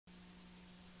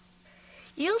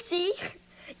You'll see.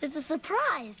 It's a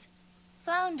surprise.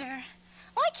 Flounder,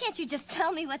 why can't you just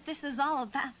tell me what this is all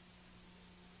about?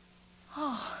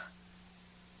 Oh,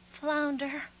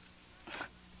 Flounder.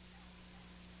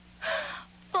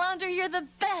 Flounder, you're the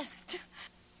best.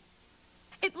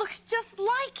 It looks just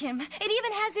like him. It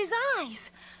even has his eyes.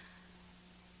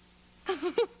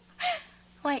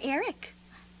 Why, Eric,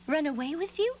 run away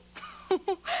with you?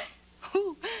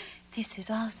 This is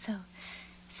all so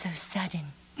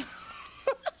sudden.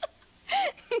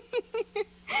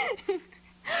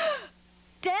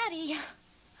 Daddy.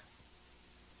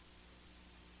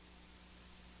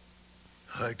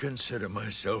 I consider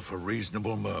myself a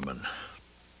reasonable merman.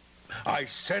 I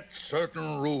set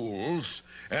certain rules,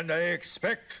 and I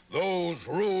expect those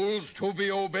rules to be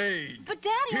obeyed. But,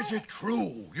 Daddy, Is it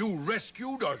true you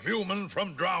rescued a human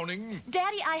from drowning?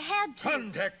 Daddy, I had to.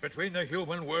 Contact between the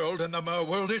human world and the mer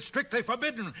world is strictly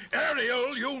forbidden.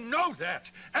 Ariel, you know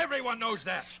that. Everyone knows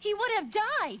that. He would have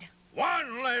died.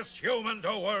 One less human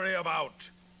to worry about.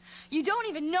 You don't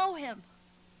even know him.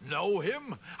 Know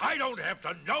him? I don't have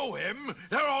to know him.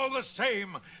 They're all the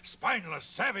same. Spineless,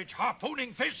 savage,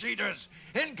 harpooning fish eaters.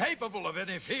 Incapable of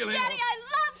any feeling. Daddy, I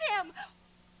love him!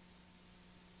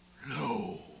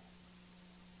 No.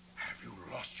 Have you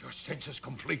lost your senses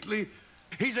completely?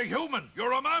 He's a human.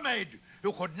 You're a mermaid.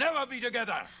 You could never be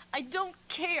together. I don't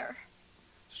care.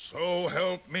 So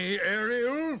help me,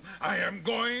 Ariel. I am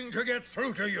going to get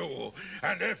through to you.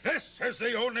 And if this is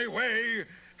the only way,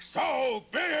 so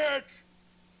be it!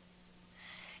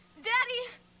 Daddy!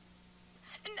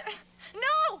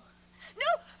 No!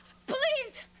 No!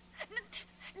 Please!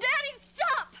 Daddy,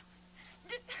 stop!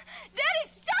 Daddy,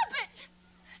 stop it!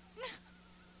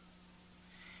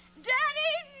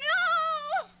 Daddy, no!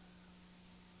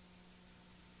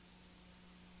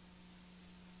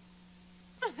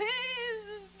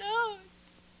 Please, no.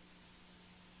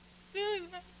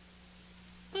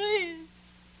 Please.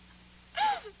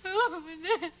 Oh,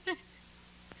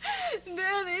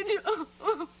 Daddy, no.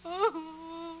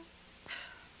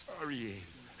 Sorry,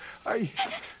 I...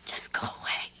 Just go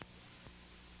away.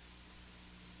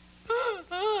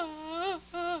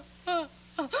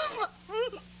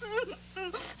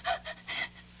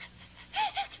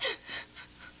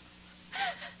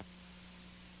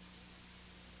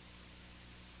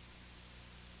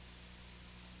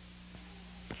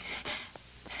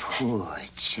 Poor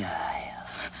child.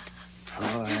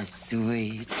 Poor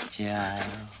sweet child.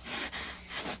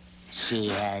 She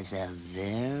has a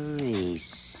very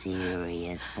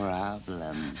serious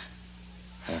problem.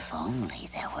 If only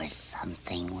there was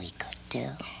something we could do.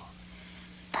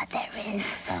 But there is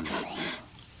something.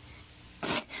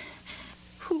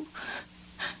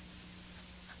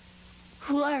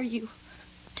 Who are you?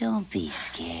 Don't be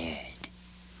scared.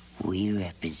 We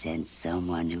represent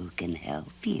someone who can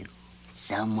help you.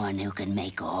 Someone who can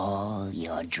make all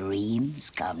your dreams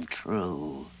come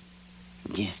true.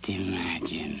 Just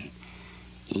imagine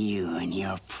you and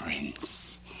your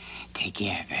prince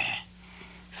together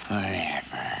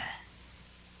forever.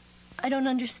 I don't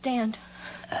understand.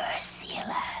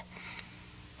 Ursula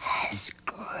has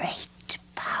great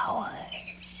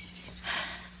powers.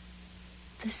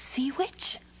 The Sea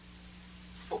Witch?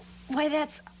 Why,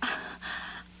 that's...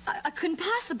 I couldn't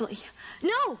possibly.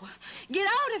 No! Get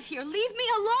out of here! Leave me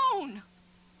alone!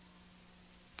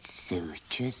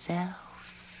 Suit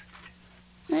yourself.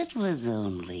 It was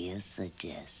only a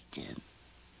suggestion.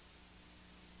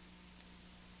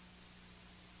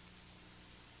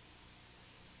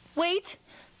 Wait.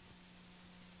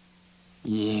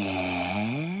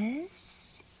 Yes?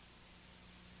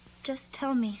 Just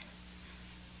tell me.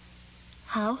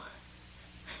 How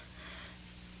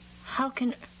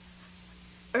can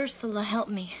Ursula help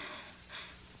me?